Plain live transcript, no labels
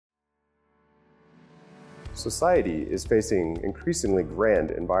Society is facing increasingly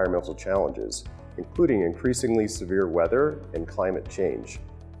grand environmental challenges, including increasingly severe weather and climate change.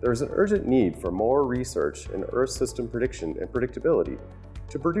 There is an urgent need for more research in Earth system prediction and predictability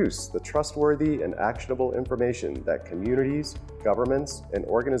to produce the trustworthy and actionable information that communities, governments, and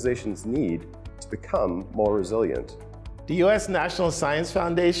organizations need to become more resilient. The U.S. National Science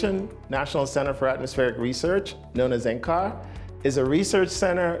Foundation, National Center for Atmospheric Research, known as NCAR, is a research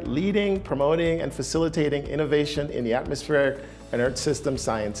center leading, promoting, and facilitating innovation in the atmospheric and Earth system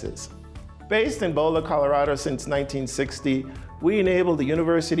sciences. Based in Boulder, Colorado since 1960, we enable the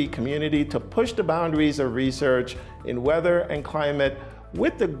university community to push the boundaries of research in weather and climate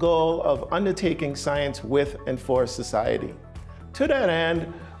with the goal of undertaking science with and for society. To that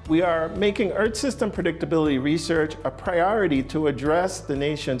end, we are making Earth system predictability research a priority to address the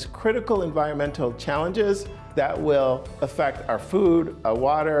nation's critical environmental challenges that will affect our food, our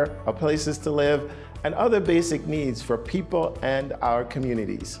water, our places to live, and other basic needs for people and our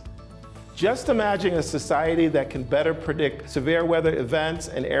communities. Just imagine a society that can better predict severe weather events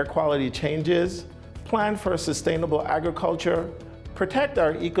and air quality changes, plan for sustainable agriculture, protect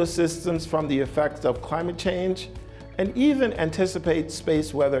our ecosystems from the effects of climate change, and even anticipate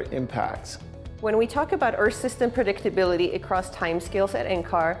space weather impacts. When we talk about Earth system predictability across timescales at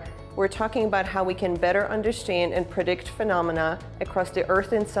NCAR, we're talking about how we can better understand and predict phenomena across the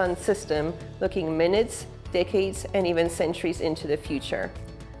Earth and Sun system, looking minutes, decades, and even centuries into the future.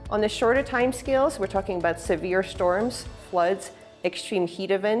 On the shorter timescales, we're talking about severe storms, floods, extreme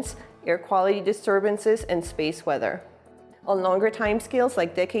heat events, air quality disturbances, and space weather. On longer timescales,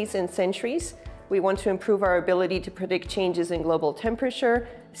 like decades and centuries, we want to improve our ability to predict changes in global temperature,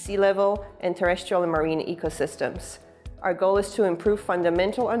 sea level, and terrestrial and marine ecosystems. Our goal is to improve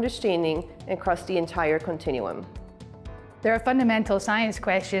fundamental understanding across the entire continuum. There are fundamental science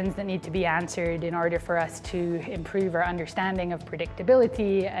questions that need to be answered in order for us to improve our understanding of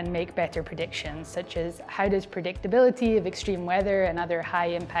predictability and make better predictions, such as how does predictability of extreme weather and other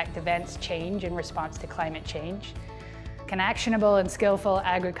high-impact events change in response to climate change? Can actionable and skillful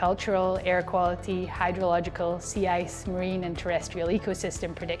agricultural, air quality, hydrological, sea ice, marine and terrestrial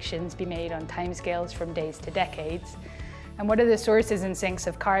ecosystem predictions be made on timescales from days to decades? And what are the sources and sinks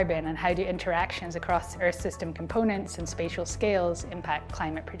of carbon, and how do interactions across Earth system components and spatial scales impact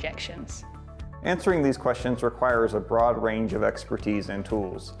climate projections? Answering these questions requires a broad range of expertise and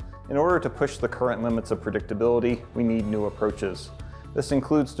tools. In order to push the current limits of predictability, we need new approaches. This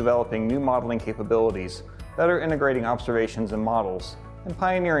includes developing new modeling capabilities, better integrating observations and models, and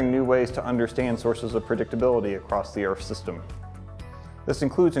pioneering new ways to understand sources of predictability across the Earth system. This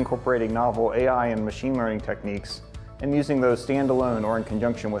includes incorporating novel AI and machine learning techniques, and using those standalone or in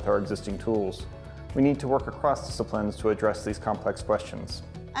conjunction with our existing tools. We need to work across disciplines to address these complex questions.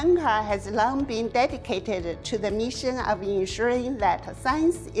 NCAR has long been dedicated to the mission of ensuring that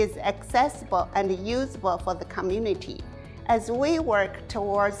science is accessible and usable for the community. As we work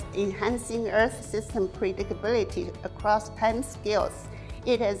towards enhancing Earth system predictability across timescales,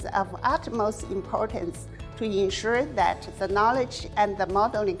 it is of utmost importance to ensure that the knowledge and the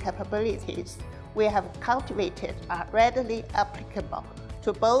modeling capabilities we have cultivated are readily applicable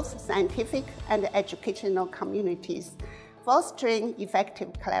to both scientific and educational communities, fostering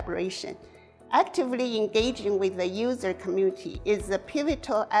effective collaboration. Actively engaging with the user community is a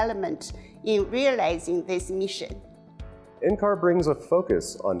pivotal element in realizing this mission. NCAR brings a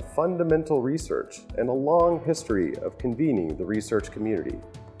focus on fundamental research and a long history of convening the research community,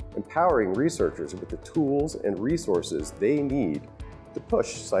 empowering researchers with the tools and resources they need to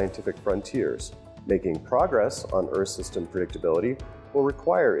push scientific frontiers. Making progress on Earth system predictability will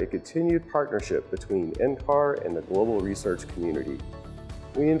require a continued partnership between NCAR and the global research community.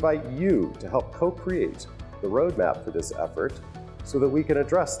 We invite you to help co-create the roadmap for this effort so that we can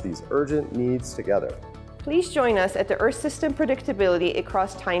address these urgent needs together. Please join us at the Earth System Predictability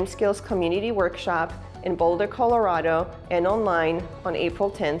Across Timescales Community Workshop in Boulder, Colorado, and online on April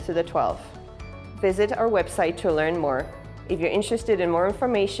 10th to the 12th. Visit our website to learn more. If you're interested in more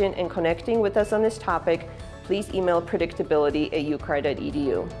information and connecting with us on this topic, please email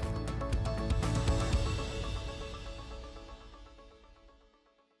predictability@ucar.edu.